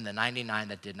than the 99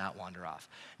 that did not wander off.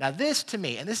 Now this to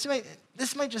me, and this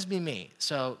might just be me,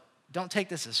 so don't take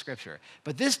this as scripture,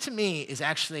 but this to me is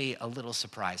actually a little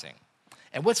surprising.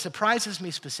 And what surprises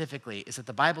me specifically is that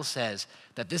the Bible says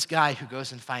that this guy who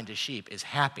goes and finds a sheep is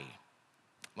happy.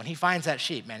 When he finds that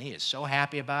sheep, man, he is so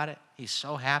happy about it. He's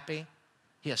so happy.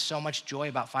 He has so much joy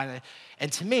about finding it.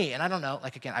 And to me, and I don't know,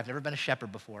 like again, I've never been a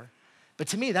shepherd before, but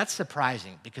to me that's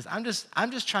surprising because I'm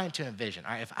just trying to envision,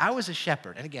 all right, if I was a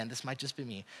shepherd, and again, this might just be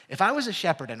me, if I was a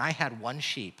shepherd and I had one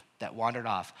sheep that wandered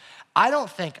off, I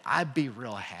don't think I'd be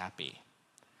real happy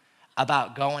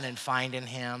about going and finding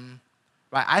him,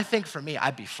 right? I think for me,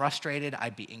 I'd be frustrated,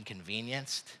 I'd be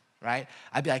inconvenienced, right?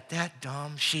 I'd be like, that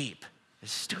dumb sheep.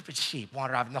 This stupid sheep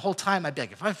wandered off. And the whole time I'd be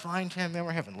like, if I find him, man,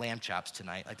 we're having lamb chops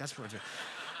tonight. Like, that's what we're doing.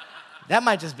 That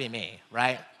might just be me,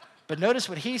 right? But notice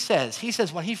what he says. He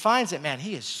says when he finds it, man,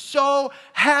 he is so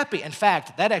happy. In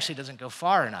fact, that actually doesn't go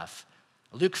far enough.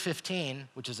 Luke 15,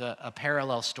 which is a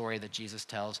parallel story that Jesus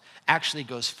tells, actually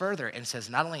goes further and says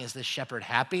not only is this shepherd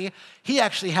happy, he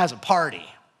actually has a party.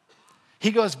 He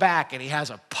goes back and he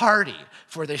has a party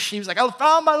for the sheep. He's like, I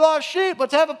found my lost sheep.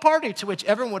 Let's have a party. To which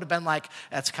everyone would have been like,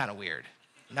 that's kind of weird.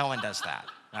 No one does that,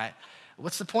 right?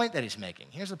 What's the point that he's making?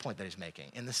 Here's the point that he's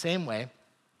making. In the same way,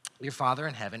 your Father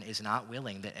in heaven is not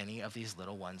willing that any of these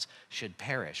little ones should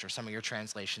perish. Or some of your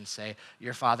translations say,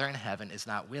 your Father in heaven is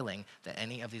not willing that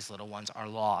any of these little ones are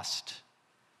lost.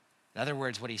 In other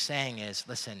words, what he's saying is,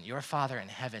 listen, your Father in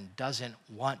heaven doesn't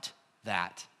want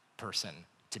that person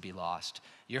to be lost.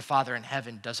 Your Father in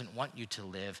heaven doesn't want you to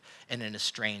live in an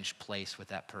estranged place with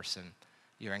that person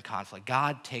you're in conflict.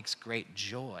 God takes great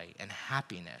joy and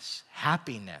happiness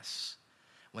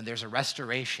when there's a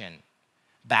restoration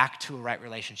back to a right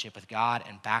relationship with God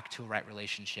and back to a right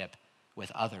relationship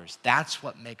with others. That's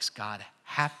what makes God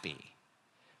happy.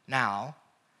 Now,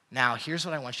 here's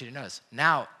what I want you to notice.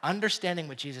 Now, understanding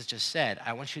what Jesus just said,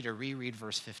 I want you to reread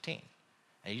verse 15.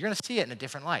 And you're going to see it in a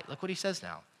different light. Look what he says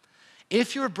now.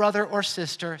 If your brother or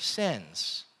sister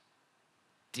sins,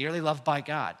 dearly loved by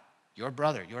God, your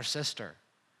brother, your sister,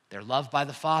 they're loved by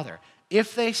the Father.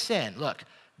 If they sin, look,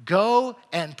 go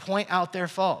and point out their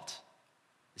fault.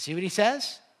 See what he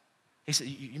says? He says,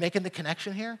 you making the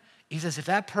connection here? He says, if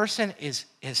that person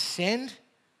has sinned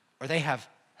or they have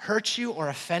hurt you or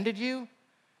offended you,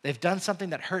 they've done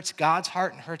something that hurts God's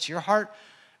heart and hurts your heart,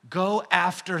 go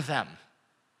after them.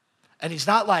 And he's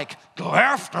not like, go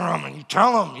after them and you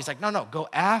tell them. He's like, no, go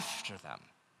after them.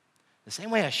 The same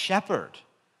way a shepherd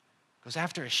goes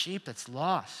after a sheep that's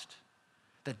lost,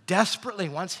 that desperately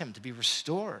wants him to be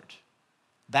restored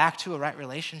back to a right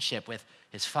relationship with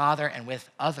his Father and with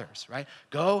others, right?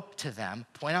 Go to them,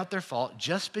 point out their fault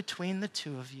just between the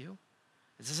two of you.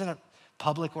 This isn't a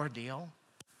public ordeal.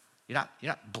 You're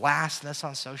not blasting this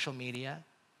on social media.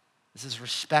 This is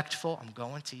respectful. I'm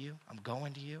going to you,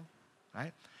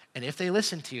 right? And if they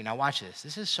listen to you, now watch this.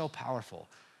 This is so powerful.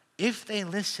 If they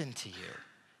listen to you,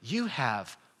 you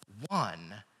have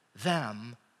won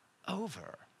them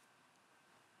over.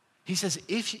 He says,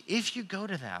 if you go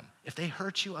to them, if they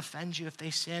hurt you, offend you, if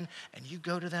they sin, and you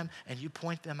go to them and you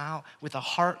point them out with a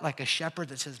heart like a shepherd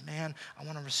that says, man, I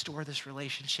want to restore this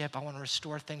relationship. I want to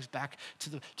restore things back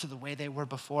to the way they were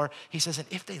before. He says, and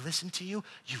if they listen to you,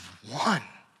 you've won.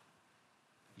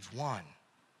 You've won.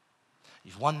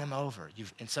 You've won them over.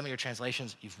 In some of your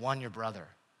translations, you've won your brother.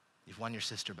 You've won your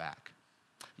sister back.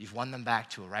 You've won them back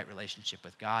to a right relationship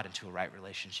with God and to a right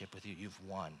relationship with you. You've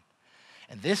won.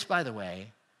 And this, by the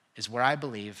way, is where I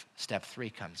believe step 3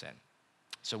 comes in.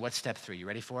 So what's step 3? You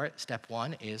ready for it? Step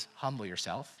 1 is humble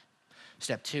yourself.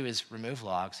 Step 2 is remove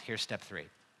logs. Here's step 3.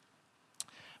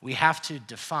 We have to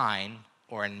define,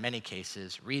 or in many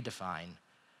cases, redefine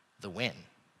the win.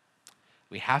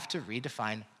 We have to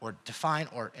redefine,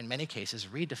 or in many cases,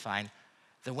 redefine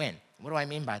the win. What do I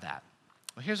mean by that?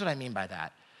 Well, here's what I mean by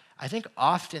that. I think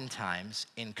oftentimes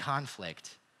in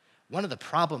conflict, one of the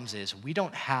problems is we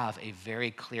don't have a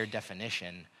very clear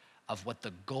definition of what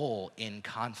the goal in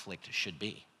conflict should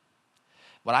be.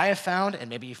 What I have found, and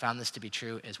maybe you found this to be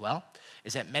true as well,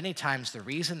 is that many times the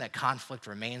reason that conflict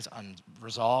remains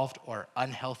unresolved or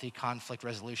unhealthy conflict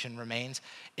resolution remains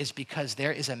is because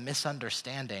there is a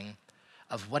misunderstanding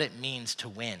of what it means to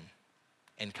win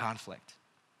in conflict.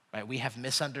 Right? We have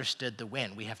misunderstood the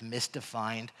win. We have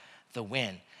misdefined the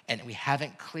win. And we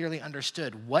haven't clearly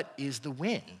understood what is the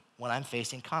win when I'm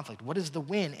facing conflict. What is the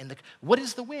win in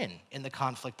the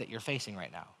conflict that you're facing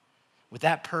right now? With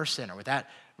that person or with that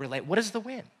what is the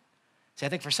win? See, I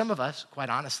think for some of us,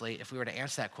 quite honestly, if we were to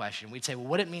answer that question, we'd say, well,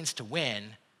 what it means to win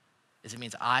is it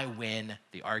means I win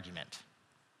the argument.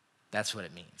 That's what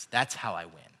it means. That's how I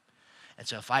win. And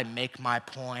so if I make my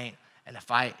point, and if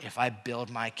I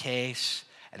build my case,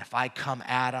 and if I come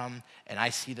at them, and I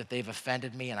see that they've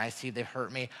offended me, and I see they've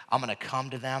hurt me, I'm going to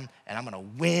come to them, and I'm going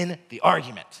to win the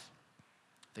argument.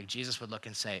 I think Jesus would look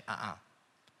and say,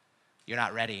 you're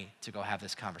not ready to go have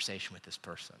this conversation with this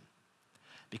person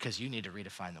because you need to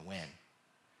redefine the win.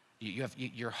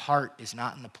 Your heart is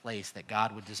not in the place that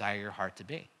God would desire your heart to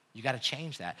be. You got to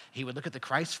change that. He would look at the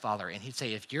Christ follower and he'd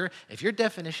say, if your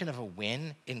definition of a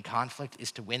win in conflict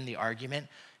is to win the argument,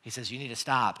 he says you need to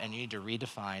stop and you need to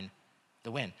redefine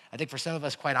the win. I think for some of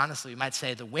us, quite honestly, we might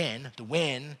say the win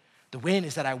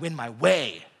is that I win my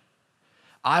way.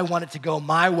 I want it to go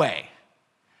my way.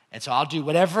 And so I'll do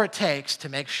whatever it takes to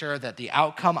make sure that the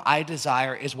outcome I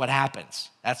desire is what happens.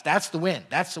 That's the win.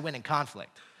 That's the win in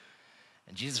conflict.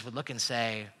 And Jesus would look and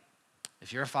say,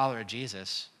 if you're a follower of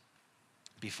Jesus,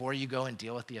 before you go and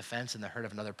deal with the offense and the hurt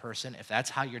of another person, if that's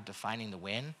how you're defining the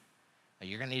win,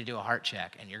 you're going to need to do a heart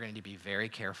check, and you're going to need to be very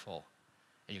careful,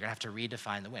 and you're going to have to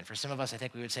redefine the win. For some of us, I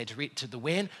think we would say to the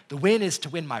win is to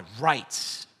win my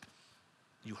rights.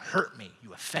 You hurt me,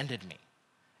 you offended me,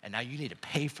 and now you need to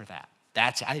pay for that.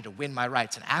 I need to win my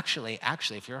rights. And actually,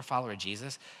 if you're a follower of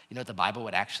Jesus, you know what the Bible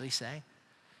would actually say?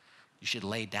 You should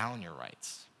lay down your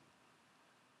rights.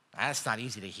 That's not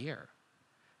easy to hear.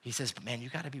 He says, but man, you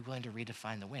got to be willing to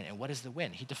redefine the win. And what is the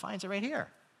win? He defines it right here.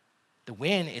 The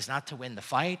win is not to win the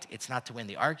fight. It's not to win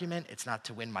the argument. It's not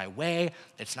to win my way.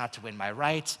 It's not to win my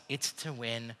rights. It's to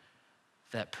win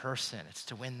that person. It's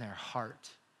to win their heart.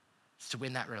 It's to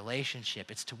win that relationship.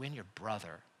 It's to win your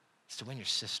brother. It's to win your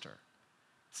sister.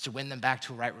 It's to win them back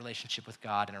to a right relationship with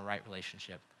God and a right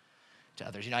relationship to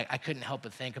others. You know, I couldn't help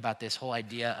but think about this whole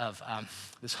idea of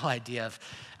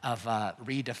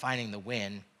redefining the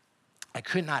win. I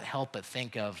could not help but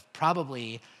think of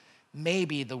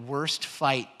maybe the worst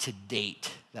fight to date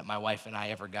that my wife and I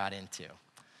ever got into.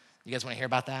 You guys want to hear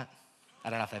about that? I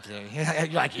don't know if that's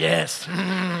you're like, yes,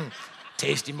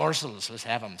 tasty morsels, let's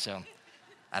have them. So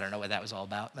I don't know what that was all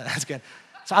about, but that's good.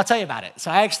 So I'll tell you about it.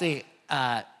 So I actually,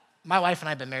 my wife and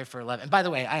I have been married for 11. And by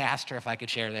the way, I asked her if I could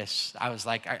share this. I was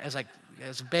like, are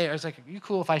you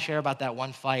cool if I share about that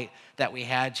one fight that we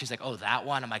had? She's like, oh, that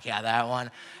one? I'm like, yeah, that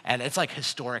one. And it's like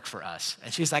historic for us.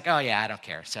 And she's like, oh yeah, I don't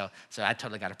care. So I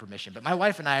totally got her permission. But my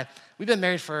wife and I, we've been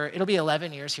married it'll be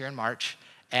 11 years here in March.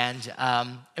 And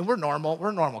we're normal.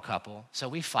 We're a normal couple. So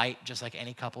we fight just like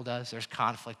any couple does. There's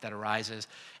conflict that arises,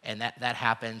 and that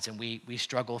happens, and we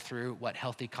struggle through what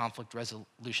healthy conflict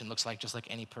resolution looks like, just like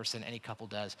any person, any couple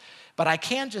does. But I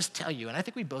can just tell you, and I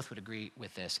think we both would agree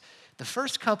with this, the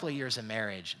first couple of years of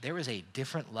marriage, there was a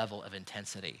different level of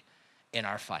intensity in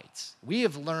our fights. We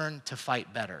have learned to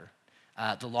fight better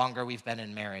the longer we've been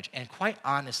in marriage. And quite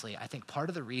honestly, I think part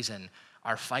of the reason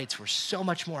our fights were so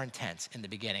much more intense in the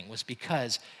beginning was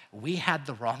because we had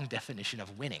the wrong definition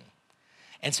of winning.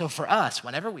 And so for us,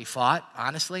 whenever we fought,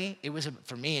 honestly, it was,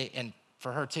 for me and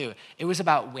for her too, it was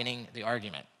about winning the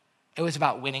argument. It was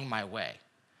about winning my way.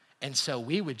 And so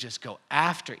we would just go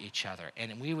after each other,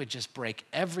 and we would just break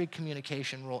every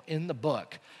communication rule in the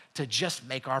book to just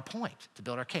make our point, to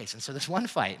build our case. And so this one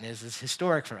fight, and this is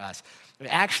historic for us, it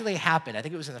actually happened, I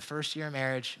think it was in the first year of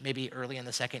marriage, maybe early in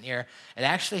the second year. It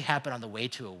actually happened on the way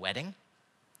to a wedding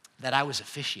that I was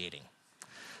officiating.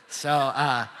 So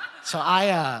I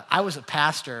was a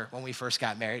pastor when we first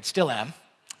got married, still am.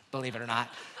 believe it or not.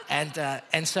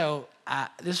 And so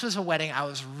this was a wedding I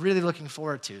was really looking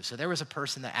forward to. So there was a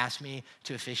person that asked me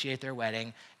to officiate their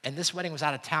wedding, and this wedding was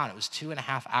out of town. It was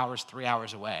 2.5 hours, 3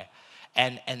 hours away.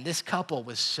 And this couple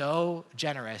was so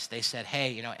generous. They said,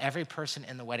 hey, every person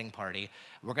in the wedding party,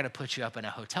 we're going to put you up in a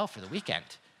hotel for the weekend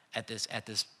at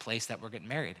this place that we're getting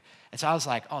married. And so I was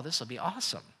like, oh, this will be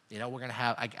awesome. We're going to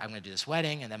have, I'm going to do this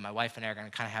wedding, and then my wife and I are going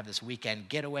to kind of have this weekend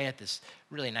getaway at this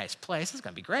really nice place. It's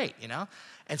going to be great,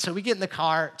 And so we get in the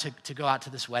car to go out to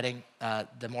this wedding,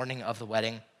 the morning of the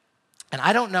wedding. And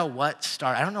I don't know what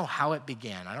started, I don't know how it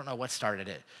began. I don't know what started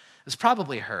it. It was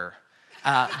probably her.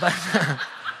 But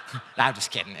no, I'm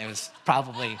just kidding. It was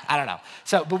probably, I don't know.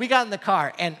 But we got in the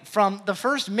car, and from the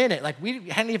first minute, we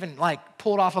hadn't even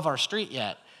pulled off of our street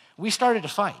yet, we started to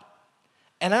fight.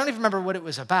 And I don't even remember what it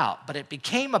was about, but it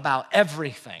became about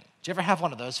everything. Do you ever have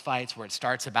one of those fights where it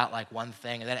starts about one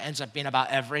thing and then it ends up being about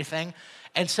everything?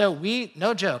 And so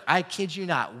no joke, I kid you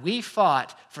not, we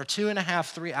fought for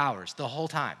 2.5, 3 hours the whole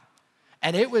time.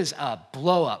 And it was a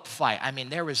blow-up fight. I mean,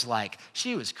 there was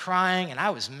she was crying and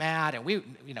I was mad, and we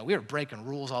were breaking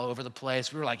rules all over the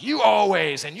place. We were like, you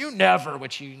always and you never,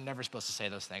 which you're never supposed to say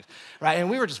those things, right? And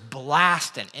we were just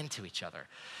blasting into each other.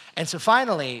 And so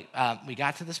finally, we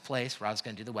got to this place where I was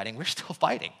going to do the wedding. We're still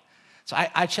fighting. So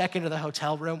I check into the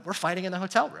hotel room. We're fighting in the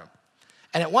hotel room.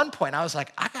 And at one point, I was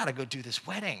like, I got to go do this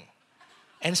wedding.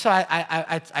 And so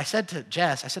I said to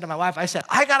Jess, I said to my wife, I said,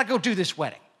 I got to go do this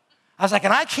wedding. I was like,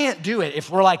 and I can't do it if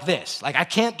we're like this. I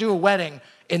can't do a wedding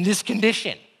in this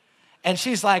condition. And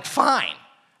she's like, fine.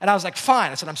 And I was like,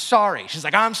 fine. I said, I'm sorry. She's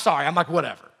like, I'm sorry. I'm like,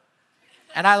 whatever.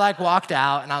 And I walked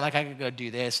out, and I'm like, I could go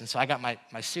do this. And so I got my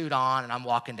suit on, and I'm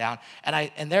walking down, and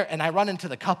I run into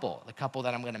the couple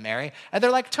that I'm going to marry, and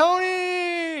they're like,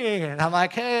 Tony, and I'm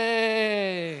like,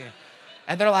 hey,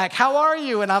 and they're like, how are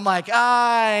you? And I'm like,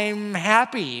 I'm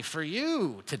happy for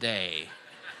you today.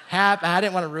 I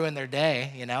didn't want to ruin their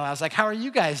day, I was like, how are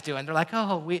you guys doing? They're like,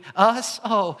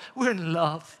 we're in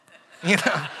love, And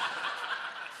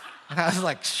I was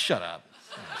like, shut up.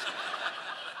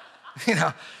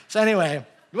 So anyway,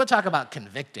 we want to talk about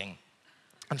convicting.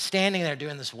 I'm standing there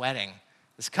doing this wedding.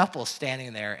 This couple's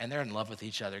standing there, and they're in love with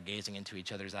each other, gazing into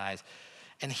each other's eyes.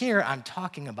 And here I'm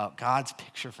talking about God's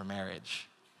picture for marriage.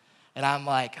 And I'm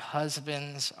like,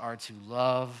 husbands are to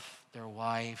love their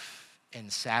wife and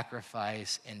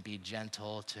sacrifice and be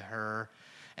gentle to her.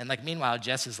 And meanwhile,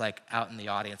 Jess is out in the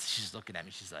audience. She's looking at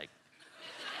me. She's like,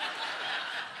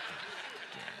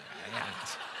 yeah.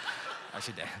 Oh,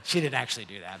 she didn't actually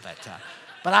do that,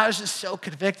 but I was just so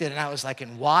convicted, and I was like,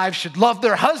 and wives should love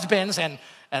their husbands, and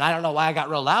I don't know why I got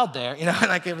real loud there,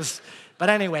 it was, but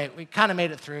anyway, we kind of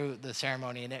made it through the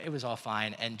ceremony, and it was all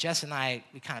fine, and Jess and I,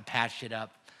 we kind of patched it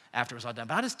up after it was all done.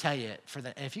 But I'll just tell you,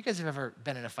 and if you guys have ever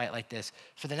been in a fight like this,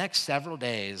 for the next several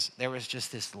days, there was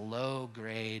just this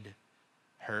low-grade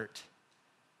hurt,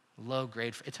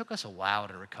 it took us a while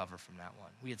to recover from that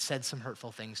one. We had said some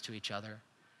hurtful things to each other.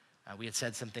 We had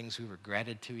said some things we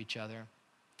regretted to each other.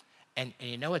 And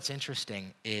what's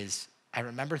interesting is I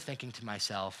remember thinking to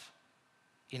myself,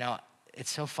 it's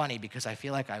so funny because I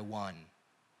feel like I won.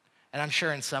 And I'm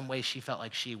sure in some ways she felt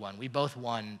like she won. We both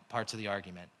won parts of the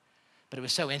argument. But it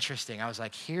was so interesting. I was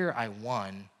like, here I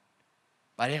won,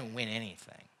 but I didn't win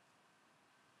anything.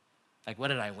 What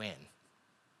did I win?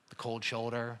 The cold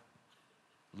shoulder,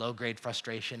 low-grade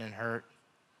frustration and hurt,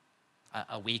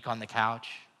 a week on the couch.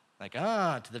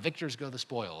 To the victors go the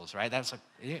spoils, right? That's it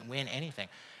didn't win anything.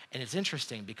 And it's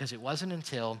interesting because it wasn't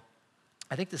until,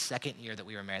 I think the second year that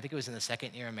we were married, I think it was in the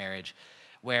second year of marriage,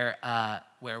 where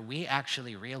we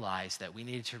actually realized that we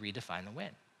needed to redefine the win.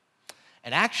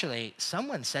 And actually,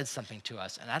 someone said something to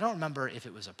us, and I don't remember if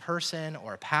it was a person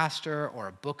or a pastor or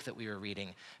a book that we were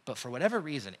reading, but for whatever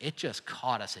reason, it just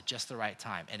caught us at just the right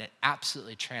time, and it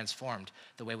absolutely transformed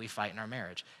the way we fight in our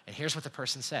marriage. And here's what the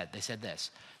person said. They said this.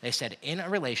 They said, in a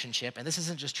relationship, and this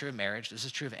isn't just true of marriage, this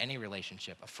is true of any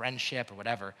relationship, a friendship or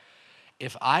whatever,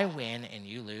 if I win and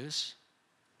you lose,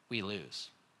 we lose.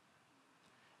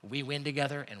 We win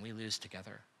together and we lose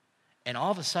together. And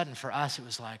all of a sudden, for us, it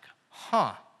was like,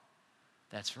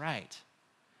 that's right.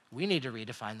 We need to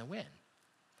redefine the win.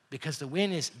 Because the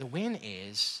win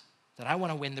is that I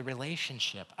want to win the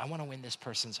relationship. I want to win this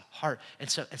person's heart. And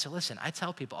so listen, I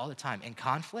tell people all the time, in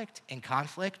conflict,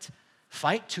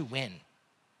 fight to win.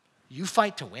 You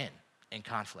fight to win in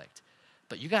conflict.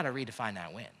 But you got to redefine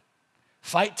that win.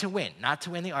 Fight to win, not to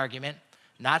win the argument,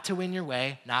 not to win your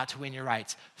way, not to win your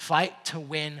rights. Fight to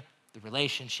win the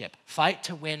relationship. Fight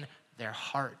to win their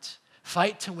heart.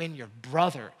 Fight to win your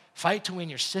brother. Fight to win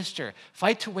your sister.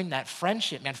 Fight to win that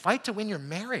friendship, man. Fight to win your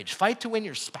marriage. Fight to win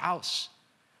your spouse.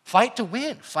 Fight to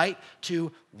win. Fight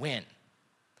to win.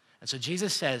 And so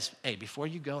Jesus says, hey, before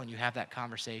you go and you have that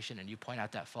conversation and you point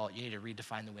out that fault, you need to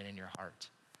redefine the win in your heart.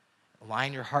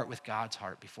 Align your heart with God's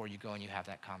heart before you go and you have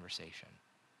that conversation.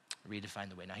 Redefine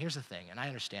the win. Now, here's the thing, and I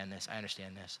understand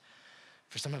this.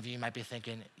 For some of you, you might be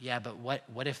thinking, yeah, but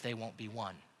what if they won't be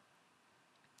won?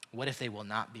 What if they will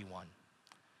not be won?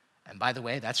 And by the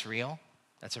way, that's real.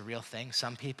 That's a real thing.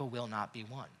 Some people will not be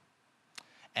won.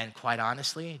 And quite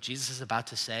honestly, Jesus is about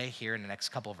to say here in the next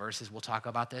couple of verses, we'll talk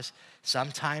about this.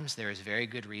 Sometimes there is very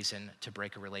good reason to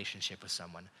break a relationship with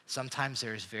someone. Sometimes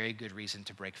there is very good reason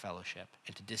to break fellowship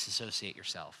and to disassociate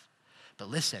yourself. But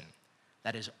listen,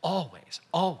 that is always,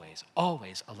 always,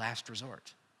 always a last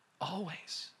resort.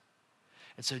 Always.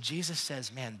 And so Jesus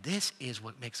says, man, this is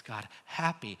what makes God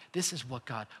happy. This is what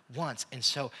God wants. And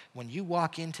so when you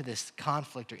walk into this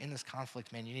conflict or in this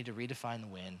conflict, man, you need to redefine the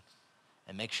win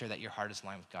and make sure that your heart is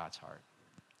aligned with God's heart.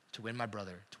 To win my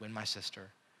brother, to win my sister,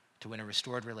 to win a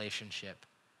restored relationship,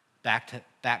 back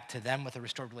to them with a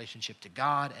restored relationship to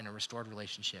God and a restored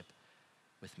relationship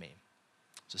with me.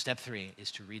 So step 3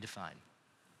 is to redefine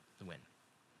the win.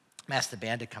 I'm going to ask the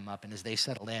band to come up, and as they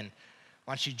settle in,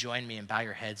 why don't you join me and bow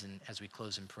your heads as we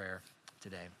close in prayer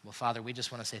today. Well, Father, we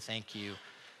just want to say thank you,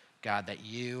 God, that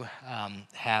you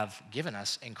have given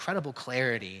us incredible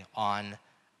clarity on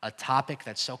a topic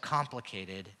that's so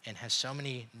complicated and has so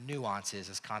many nuances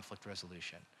as conflict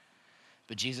resolution.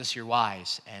 But Jesus, you're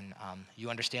wise, and you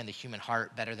understand the human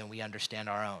heart better than we understand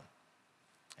our own.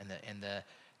 And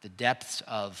the depths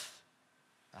of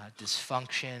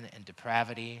dysfunction and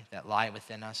depravity that lie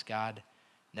within us, God,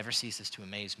 never ceases to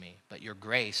amaze me. But your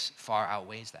grace far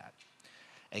outweighs that.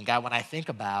 And God, when I think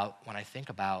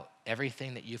about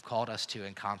everything that you've called us to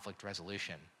in conflict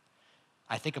resolution,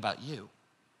 I think about you.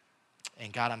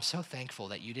 And God, I'm so thankful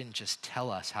that you didn't just tell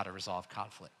us how to resolve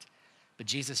conflict, but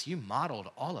Jesus, you modeled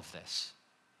all of this.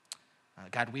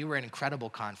 God, we were in incredible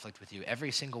conflict with you.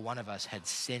 Every single one of us had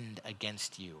sinned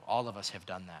against you. All of us have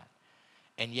done that.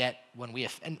 And yet, when we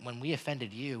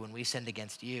offended you, when we sinned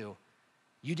against you,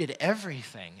 you did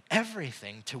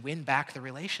everything to win back the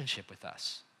relationship with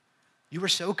us. You were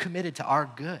so committed to our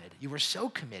good. You were so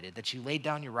committed that you laid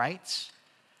down your rights.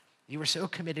 You were so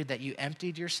committed that you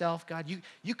emptied yourself, God.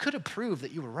 You could have proved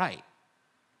that you were right.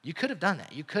 You could have done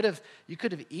that. You could have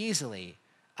easily,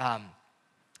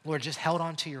 Lord, just held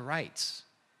on to your rights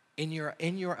in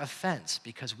your offense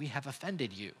because we have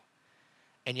offended you.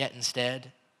 And yet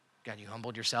instead, God, you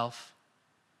humbled yourself.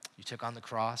 You took on the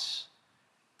cross.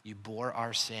 You bore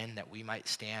our sin that we might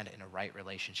stand in a right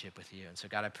relationship with you. And so,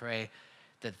 God, I pray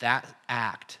that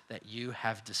act that you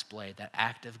have displayed, that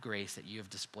act of grace that you have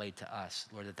displayed to us,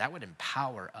 Lord, that would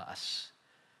empower us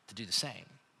to do the same.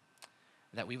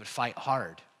 That we would fight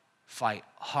hard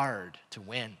to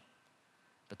win,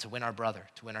 but to win our brother,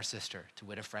 to win our sister, to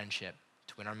win a friendship,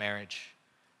 to win our marriage,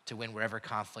 to win wherever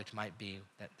conflict might be,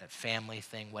 that family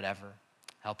thing, whatever.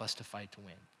 Help us to fight to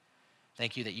win.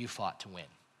 Thank you that you fought to win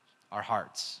our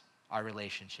hearts, our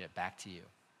relationship back to you.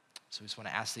 So we just want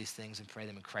to ask these things and pray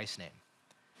them in Christ's name.